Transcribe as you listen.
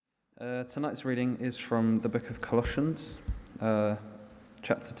Tonight's reading is from the book of Colossians,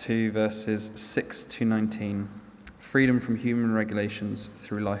 chapter 2, verses 6 to 19. Freedom from human regulations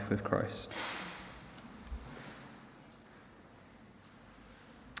through life with Christ.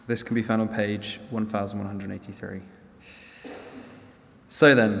 This can be found on page 1183.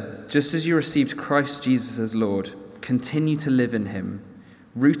 So then, just as you received Christ Jesus as Lord, continue to live in him,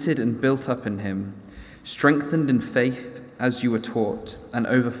 rooted and built up in him, strengthened in faith as you were taught, and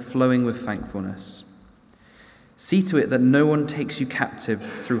overflowing with thankfulness. See to it that no one takes you captive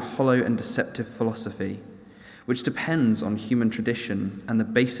through hollow and deceptive philosophy, which depends on human tradition and the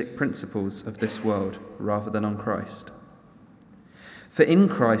basic principles of this world rather than on Christ. For in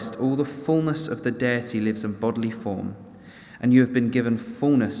Christ all the fullness of the deity lives in bodily form, and you have been given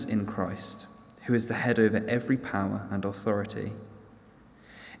fullness in Christ, who is the head over every power and authority.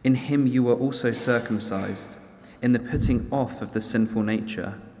 In him you were also circumcised, in the putting off of the sinful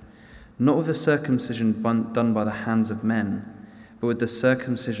nature, not with the circumcision done by the hands of men, but with the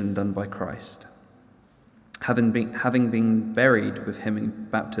circumcision done by Christ, having been buried with him in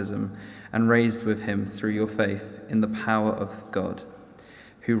baptism and raised with him through your faith in the power of God,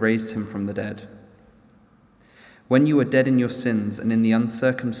 who raised him from the dead. When you were dead in your sins and in the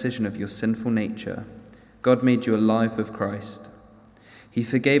uncircumcision of your sinful nature, God made you alive with Christ. He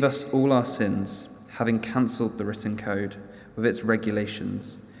forgave us all our sins, having cancelled the written code with its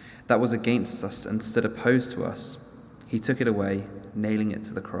regulations that was against us and stood opposed to us. He took it away, nailing it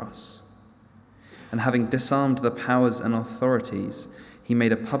to the cross. And having disarmed the powers and authorities, he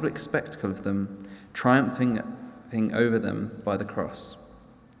made a public spectacle of them, triumphing over them by the cross.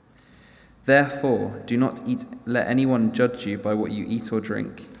 Therefore, do not let anyone judge you by what you eat or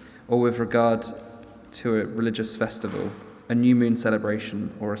drink, or with regard to a religious festival, a new moon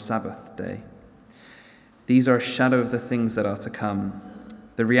celebration, or a Sabbath day. These are a shadow of the things that are to come.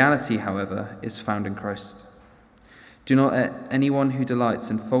 The reality, however, is found in Christ. Do not let anyone who delights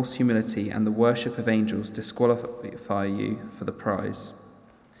in false humility and the worship of angels disqualify you for the prize.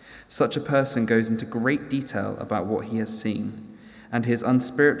 Such a person goes into great detail about what he has seen, and his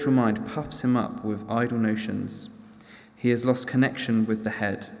unspiritual mind puffs him up with idle notions. He has lost connection with the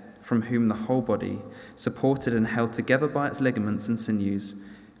head, from whom the whole body, supported and held together by its ligaments and sinews,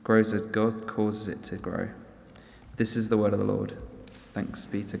 grows as God causes it to grow. This is the word of the Lord. Thanks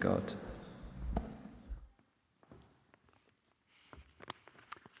be to God.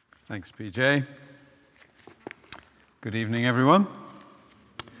 Thanks, PJ. Good evening, everyone.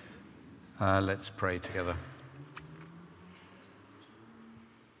 Let's pray together.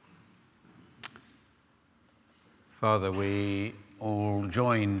 Father, we all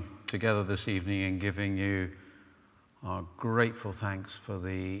join together this evening in giving you our grateful thanks for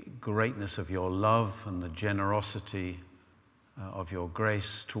the greatness of your love and the generosity of your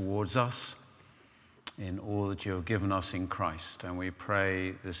grace towards us in all that you have given us in Christ. And we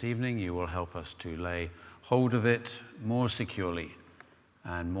pray this evening you will help us to lay hold of it more securely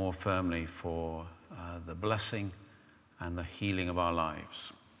and more firmly for the blessing and the healing of our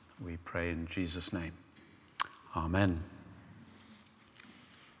lives. We pray in Jesus' name. Amen.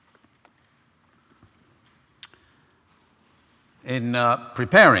 In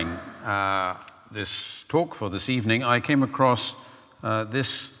preparing this talk for this evening, I came across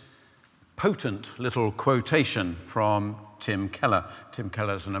this potent little quotation from Tim Keller. Tim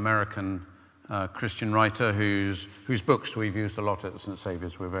Keller is an American Christian writer whose books we've used a lot at the St.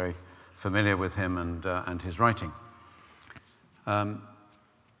 Saviour's. We're very familiar with him and his writing.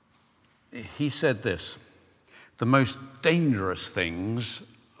 He said this: "The most dangerous things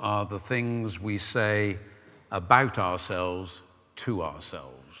are the things we say about ourselves to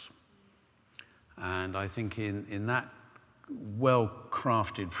ourselves." And I think in that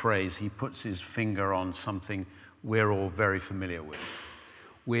well-crafted phrase, he puts his finger on something we're all very familiar with.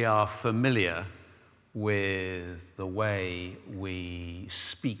 We are familiar with the way we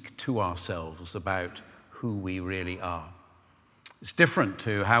speak to ourselves about who we really are. It's different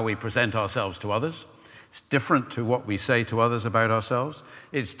to how we present ourselves to others. It's different to what we say to others about ourselves.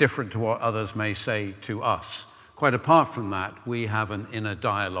 It's different to what others may say to us. Quite apart from that, we have an inner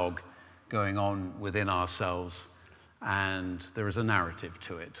dialogue going on within ourselves, and there is a narrative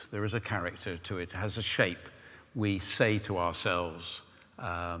to it. There is a character to it. It has a shape. We say to ourselves,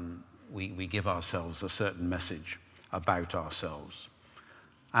 we give ourselves a certain message about ourselves.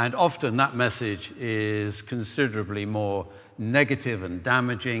 And often that message is considerably more negative and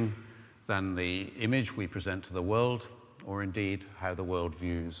damaging than the image we present to the world, or indeed how the world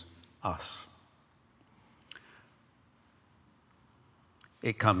views us.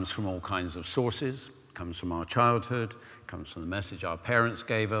 It comes from all kinds of sources. It comes from our childhood. It comes from the message our parents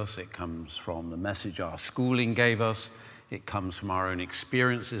gave us. It comes from the message our schooling gave us. It comes from our own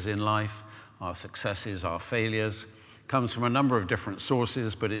experiences in life, our successes, our failures. It comes from a number of different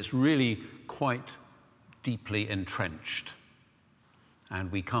sources, but it's really quite deeply entrenched.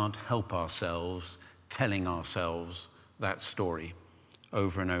 And we can't help ourselves telling ourselves that story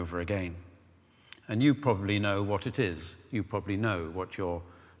over and over again. And you probably know what it is. You probably know what your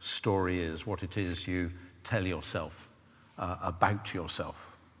story is, what it is you tell yourself about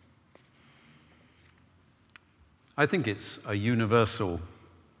yourself. I think it's a universal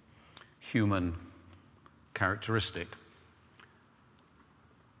human characteristic.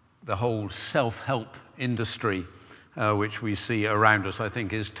 The whole self-help industry which we see around us, I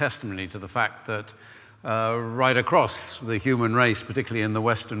think, is testimony to the fact that right across the human race, particularly in the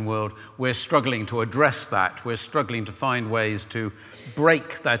Western world, we're struggling to address that. We're struggling to find ways to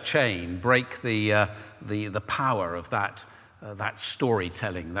break that chain, break the power of that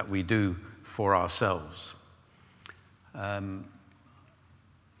storytelling that we do for ourselves.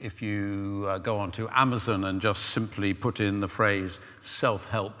 If you go onto Amazon and just simply put in the phrase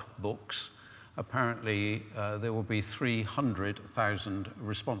self-help books, apparently there will be 300,000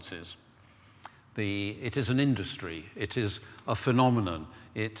 responses. It is an industry. It is a phenomenon.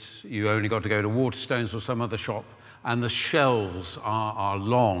 You only got to go to Waterstones or some other shop, and the shelves are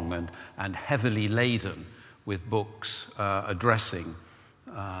long and heavily laden with books addressing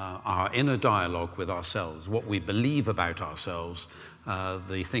our inner dialogue with ourselves, what we believe about ourselves,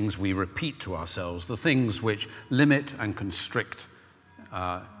 the things we repeat to ourselves, the things which limit and constrict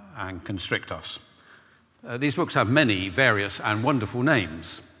us. These books have many various and wonderful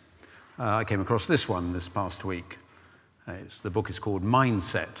names. I came across this one this past week. The book is called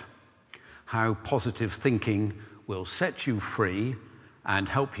Mindset: How Positive Thinking Will Set You Free and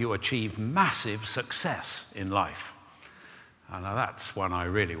Help You Achieve Massive Success in Life. Now that's one I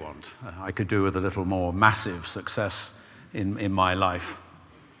really want. I could do with a little more massive success in my life.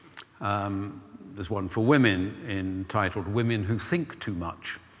 There's one for women entitled Women Who Think Too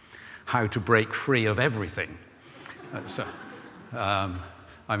Much: How to Break Free of Everything.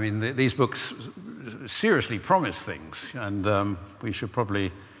 These books seriously promise things, and we should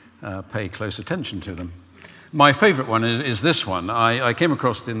probably pay close attention to them. My favorite one is this one. I came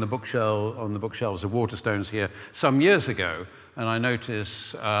across it on the bookshelves of Waterstones here some years ago, and I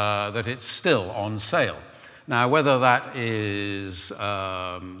notice that it's still on sale. Now, whether that is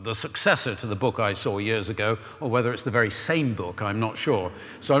the successor to the book I saw years ago, or whether it's the very same book, I'm not sure.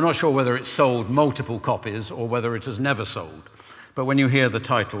 So I'm not sure whether it's sold multiple copies or whether it has never sold. But when you hear the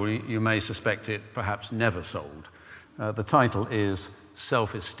title, you may suspect it perhaps never sold. The title is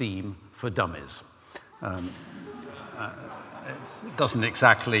Self-Esteem for Dummies. It doesn't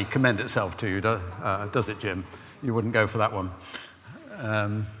exactly commend itself to you, does it, Jim? You wouldn't go for that one.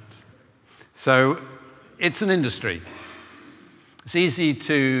 So it's an industry. It's easy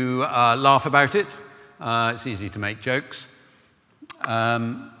to laugh about it. It's easy to make jokes.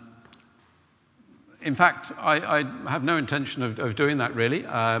 In fact, I have no intention of doing that, really.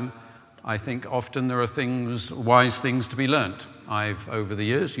 I think often there are wise things to be learnt. I've, over the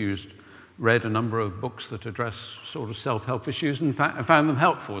years, read a number of books that address sort of self-help issues and found them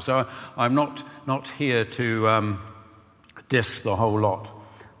helpful. So I'm not here to diss the whole lot.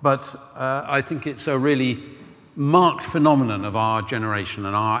 But I think it's a really marked phenomenon of our generation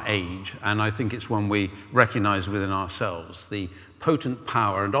and our age, and I think it's one we recognize within ourselves, the potent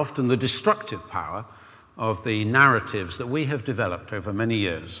power and often the destructive power of the narratives that we have developed over many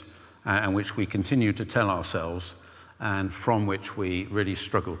years and which we continue to tell ourselves and from which we really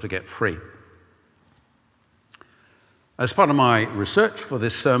struggle to get free. As part of my research for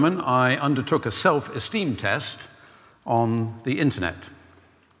this sermon, I undertook a self-esteem test on the internet.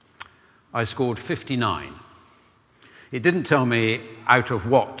 I scored 59. It didn't tell me out of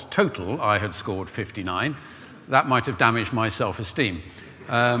what total I had scored 59. That might have damaged my self-esteem.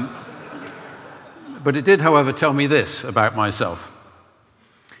 But it did, however, tell me this about myself.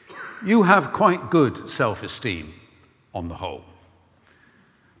 You have quite good self-esteem on the whole,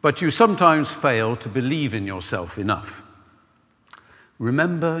 but you sometimes fail to believe in yourself enough.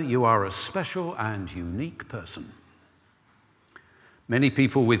 Remember, you are a special and unique person. Many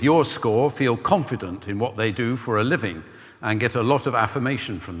people with your score feel confident in what they do for a living and get a lot of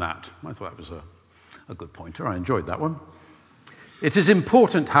affirmation from that. I thought that was a good pointer. I enjoyed that one. It is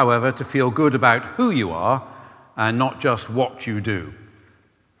important, however, to feel good about who you are and not just what you do.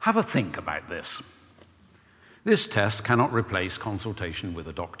 Have a think about this. This test cannot replace consultation with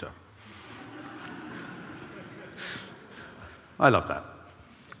a doctor. I love that.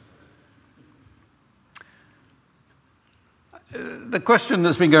 The question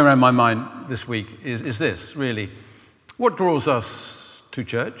that's been going around my mind this week is this, really. What draws us to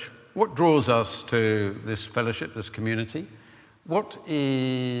church? What draws us to this fellowship, this community? What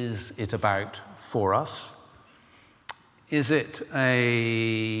is it about for us? Is it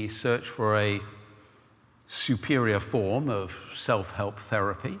a search for a superior form of self-help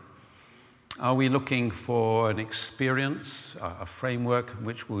therapy? Are we looking for an experience, a framework in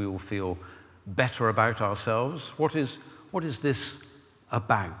which we will feel better about ourselves? What is this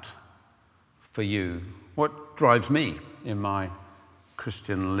about for you? What drives me in my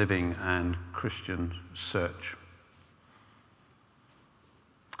Christian living and Christian search?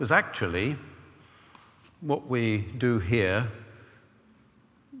 Because actually, what we do here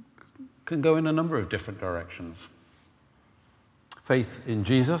can go in a number of different directions. Faith in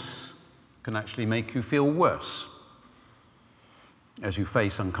Jesus can actually make you feel worse as you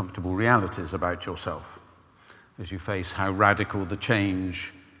face uncomfortable realities about yourself, as you face how radical the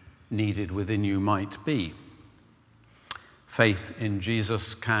change needed within you might be. Faith in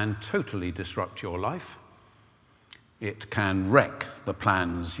Jesus can totally disrupt your life. It can wreck the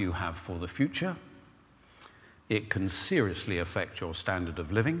plans you have for the future. It can seriously affect your standard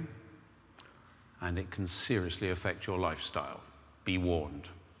of living, and it can seriously affect your lifestyle. Be warned.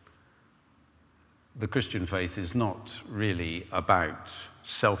 The Christian faith is not really about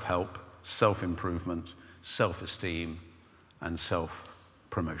self-help, self-improvement, self-esteem, and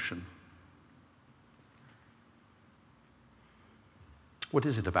self-promotion. What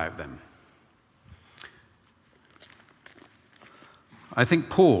is it about then? I think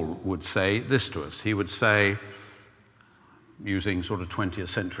Paul would say this to us. He would say, using sort of 20th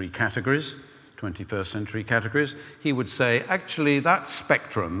century categories, 21st century categories, he would say, actually, that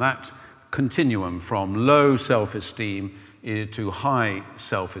spectrum, that continuum from low self-esteem to high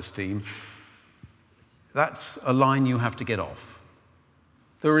self-esteem, that's a line you have to get off.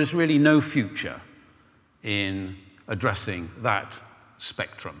 There is really no future in addressing that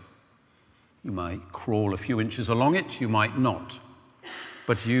spectrum. You might crawl a few inches along it, you might not.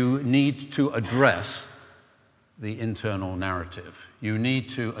 But you need to address the internal narrative. You need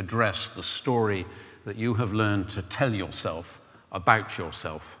to address the story that you have learned to tell yourself about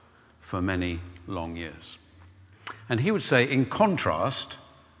yourself for many long years. And he would say, in contrast,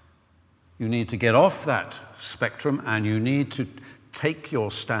 you need to get off that spectrum and you need to take your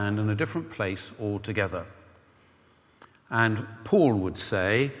stand in a different place altogether. And Paul would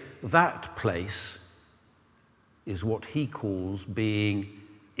say that place is what he calls being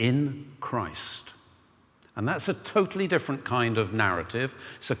in Christ. And that's a totally different kind of narrative.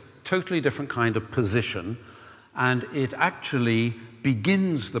 It's a totally different kind of position. And it actually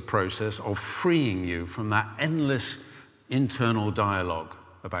begins the process of freeing you from that endless internal dialogue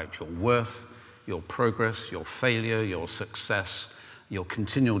about your worth, your progress, your failure, your success, your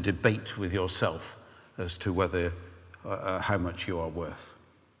continual debate with yourself as to whether how much you are worth.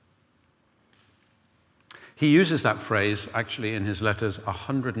 He uses that phrase actually in his letters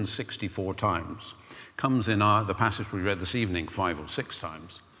 164 times. Comes in the passage we read this evening 5 or 6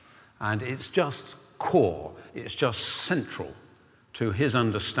 times. And it's just core, it's just central to his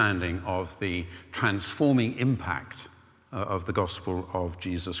understanding of the transforming impact of the gospel of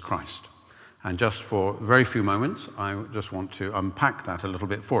Jesus Christ. And just for very few moments, I just want to unpack that a little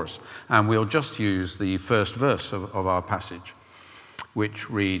bit for us. And we'll just use the first verse of our passage, which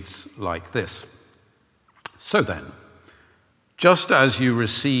reads like this. So then, just as you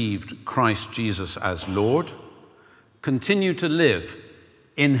received Christ Jesus as Lord, continue to live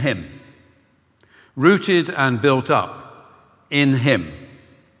in him, rooted and built up in him,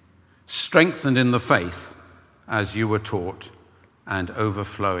 strengthened in the faith as you were taught, and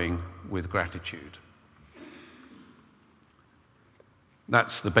overflowing with gratitude.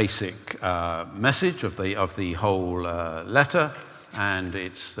 That's the basic message of the whole letter, and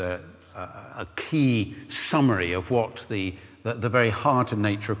it's a key summary of what the very heart and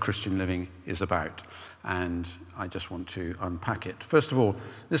nature of Christian living is about. And I just want to unpack it. First of all,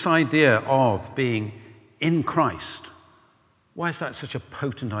 this idea of being in Christ. Why is that such a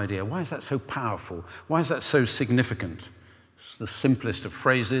potent idea? Why is that so powerful? Why is that so significant? It's the simplest of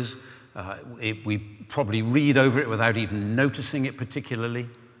phrases. We probably read over it without even noticing it particularly.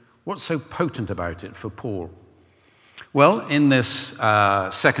 What's so potent about it for Paul? Well, in this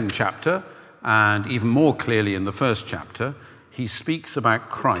second chapter, and even more clearly in the first chapter, he speaks about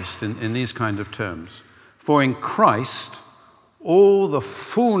Christ in these kind of terms. For in Christ, all the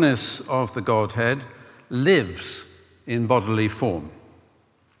fullness of the Godhead lives in bodily form.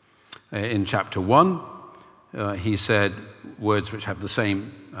 In chapter 1, he said words which have the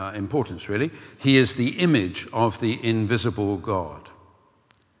same importance, really. He is the image of the invisible God.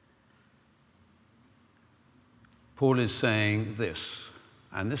 Paul is saying this,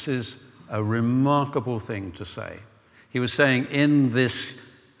 and this is a remarkable thing to say. He was saying, in this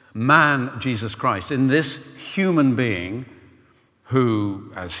man, Jesus Christ, in this human being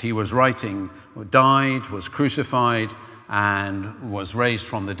who, as he was writing, died, was crucified, and was raised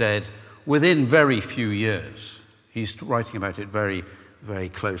from the dead within very few years. He's writing about it very, very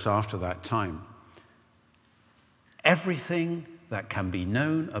close after that time. Everything that can be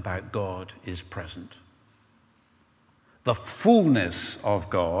known about God is present. The fullness of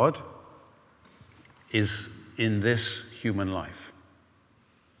God is in this human life.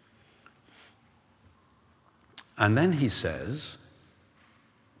 And then he says,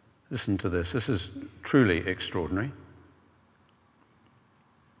 listen to this, this is truly extraordinary.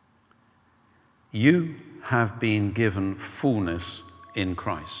 You have been given fullness in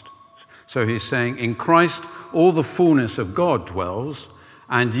Christ. So he's saying, in Christ, all the fullness of God dwells,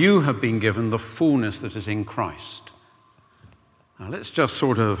 and you have been given the fullness that is in Christ. Now let's just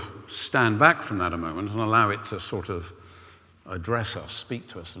sort of stand back from that a moment and allow it to sort of address us, speak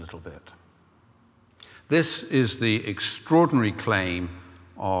to us a little bit. This is the extraordinary claim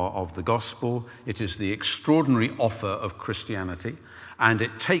of the gospel. It is the extraordinary offer of Christianity, and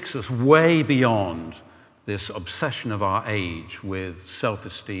it takes us way beyond this obsession of our age with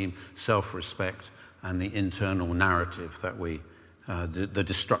self-esteem, self-respect, and the internal narrative that the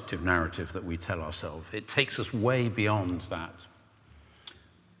destructive narrative that we tell ourselves. It takes us way beyond that.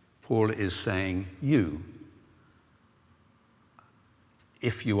 Paul is saying, you,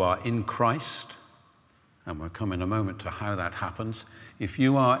 if you are in Christ, and we'll come in a moment to how that happens, if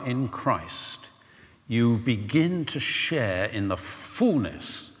you are in Christ, you begin to share in the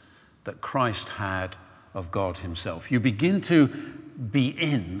fullness that Christ had of God himself. You begin to be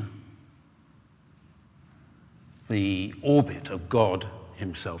in the orbit of God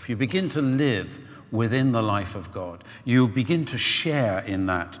himself. You begin to live within the life of God. You begin to share in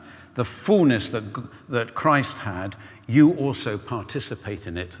that. The fullness that Christ had, you also participate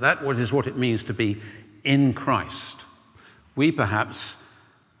in it. That is what it means to be in Christ. We perhaps,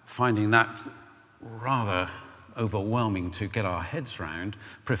 finding that rather overwhelming to get our heads round,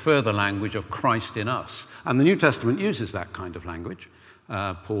 prefer the language of Christ in us. And the New Testament uses that kind of language.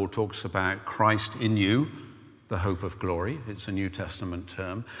 Paul talks about Christ in you, the hope of glory. It's a New Testament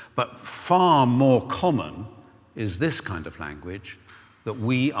term. But far more common is this kind of language, that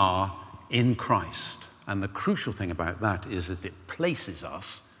we are in Christ. And the crucial thing about that is that it places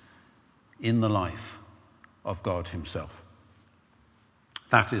us in the life of God himself.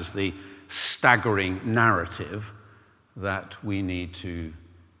 That is the staggering narrative that we need to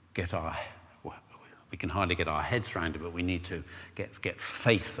we can hardly get our heads around it, but we need to get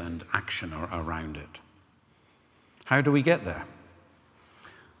faith and action around it. How do we get there?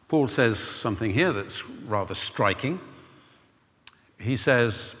 Paul says something here that's rather striking. He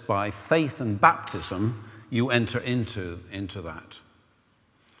says, by faith and baptism, you enter into that.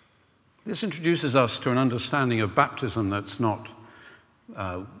 This introduces us to an understanding of baptism that's not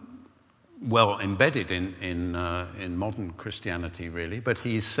well embedded in modern Christianity, really. But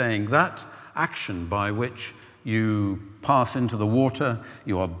he's saying that action by which you pass into the water,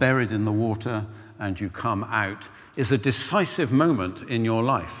 you are buried in the water, and you come out, is a decisive moment in your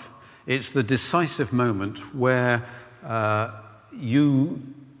life. It's the decisive moment where you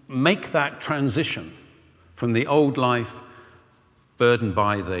make that transition from the old life burdened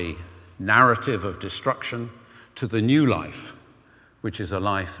by the narrative of destruction to the new life, which is a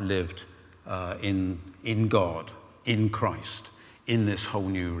life lived in God, in Christ, in this whole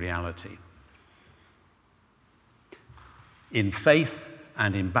new reality. In faith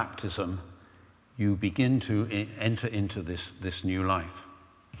and in baptism, you begin to enter into this new life.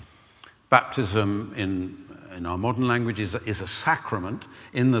 Baptism in our modern language is a sacrament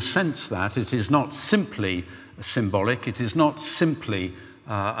in the sense that it is not simply symbolic, it is not simply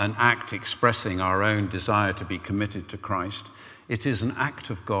an act expressing our own desire to be committed to Christ. It is an act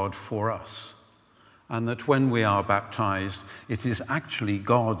of God for us. And that when we are baptized, it is actually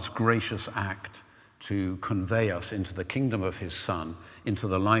God's gracious act to convey us into the kingdom of his Son, into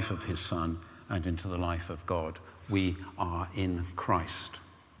the life of his Son, and into the life of God. We are in Christ.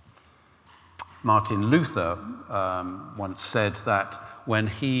 Martin Luther once said that when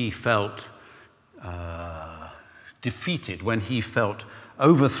he felt defeated, when he felt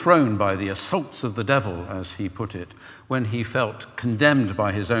overthrown by the assaults of the devil, as he put it, when he felt condemned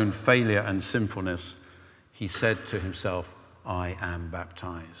by his own failure and sinfulness, he said to himself, I am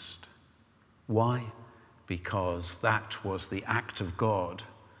baptized. Why? because that was the act of God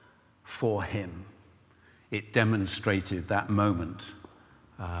for him. It demonstrated that moment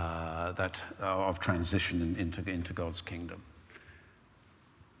of transition into God's kingdom.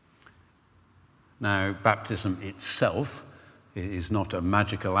 Now, baptism itself is not a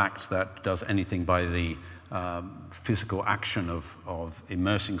magical act that does anything by the physical action of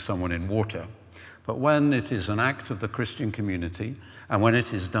immersing someone in water. But when it is an act of the Christian community, and when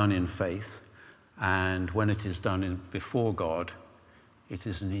it is done in faith, and when it is done before God, it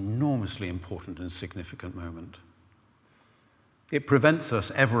is an enormously important and significant moment. It prevents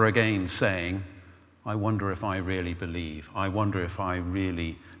us ever again saying, I wonder if I really believe. I wonder if I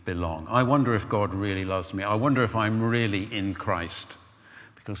really belong. I wonder if God really loves me. I wonder if I'm really in Christ.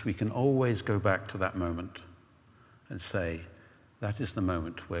 Because we can always go back to that moment and say, that is the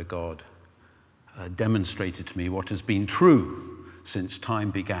moment where God demonstrated to me what has been true since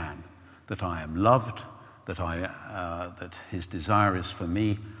time began, that I am loved, that his desire is for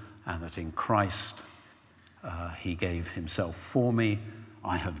me, and that in Christ he gave himself for me.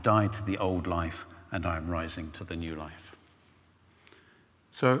 I have died to the old life, and I am rising to the new life.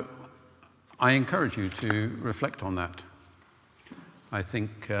 So I encourage you to reflect on that. I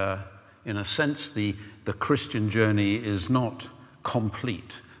think, in a sense, the Christian journey is not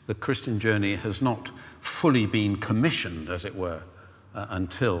complete. The Christian journey has not fully been commissioned, as it were,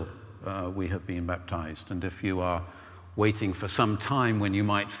 until we have been baptized. And if you are waiting for some time when you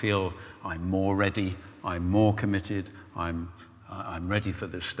might feel, I'm more ready, I'm more committed, I'm ready for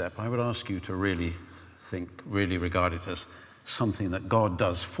this step, I would ask you to really regard it as something that God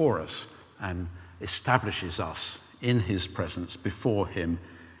does for us and establishes us in his presence before him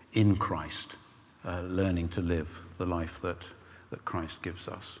in Christ, learning to live the life that Christ gives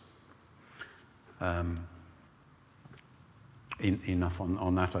us. Enough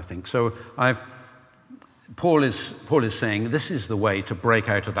on that, I think. So Paul is saying this is the way to break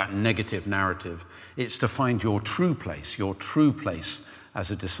out of that negative narrative. It's to find your true place as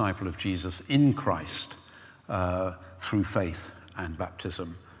a disciple of Jesus in Christ through faith and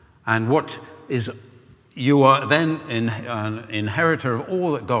baptism. And what is you are then an inheritor of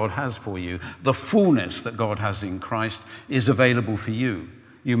all that God has for you. The fullness that God has in Christ is available for you.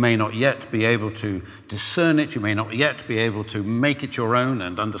 You may not yet be able to discern it. You may not yet be able to make it your own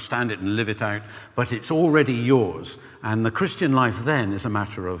and understand it and live it out, but it's already yours. And the Christian life then is a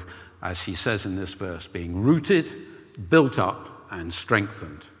matter of, as he says in this verse, being rooted, built up, and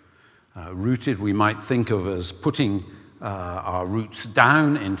strengthened. Rooted we might think of as putting our roots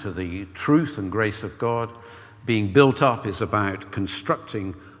down into the truth and grace of God. Being built up is about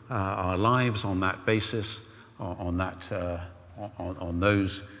constructing our lives on that basis, on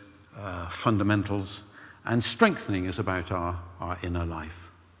those fundamentals. And strengthening is about our inner life.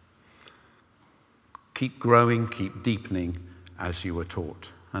 Keep growing, keep deepening as you were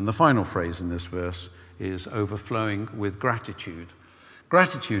taught. And the final phrase in this verse is overflowing with gratitude.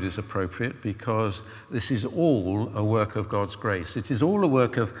 Gratitude is appropriate because this is all a work of God's grace. It is all a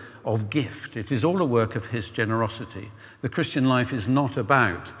work of gift. It is all a work of his generosity. The Christian life is not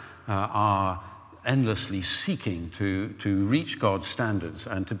about our endlessly seeking to reach God's standards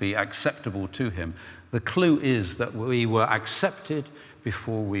and to be acceptable to him. The clue is that we were accepted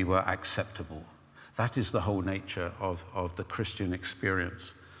before we were acceptable. That is the whole nature of the Christian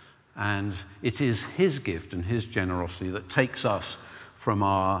experience. And it is his gift and his generosity that takes us from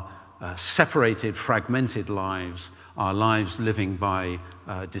our separated, fragmented lives, our lives living by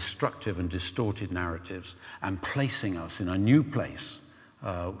destructive and distorted narratives, and placing us in a new place,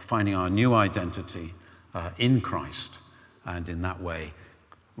 finding our new identity in Christ, and in that way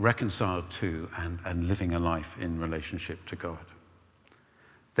reconciled to and living a life in relationship to God.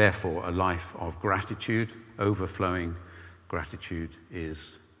 Therefore, a life of gratitude, overflowing gratitude,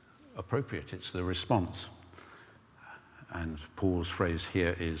 is appropriate. It's the response. And Paul's phrase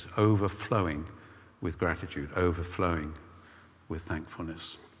here is overflowing with gratitude, overflowing with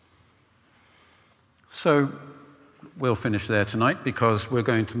thankfulness. So we'll finish there tonight because we're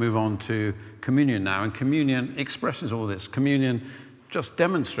going to move on to communion now. And communion expresses all this. Communion just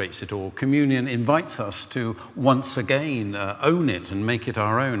demonstrates it all. Communion invites us to once again own it and make it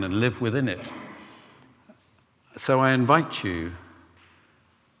our own and live within it. So I invite you,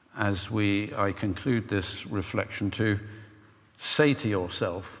 as I conclude this reflection, to say to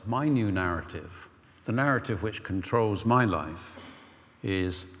yourself, my new narrative, the narrative which controls my life,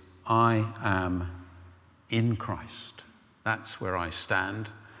 is I am in Christ. That's where I stand.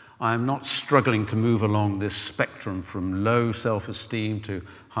 I am not struggling to move along this spectrum from low self-esteem to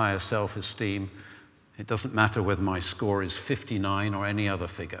higher self-esteem. It doesn't matter whether my score is 59 or any other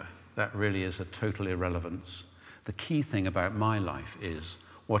figure. that really is a total irrelevance. The key thing about my life is,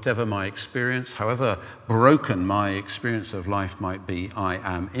 whatever my experience, however broken my experience of life might be, I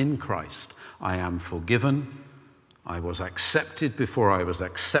am in Christ. I am forgiven. I was accepted before I was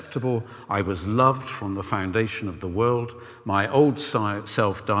acceptable. I was loved from the foundation of the world. My old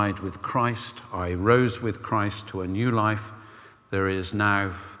self died with Christ. I rose with Christ to a new life. There is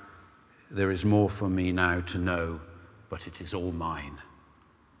more for me now to know, but it is all mine.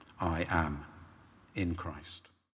 I am in Christ.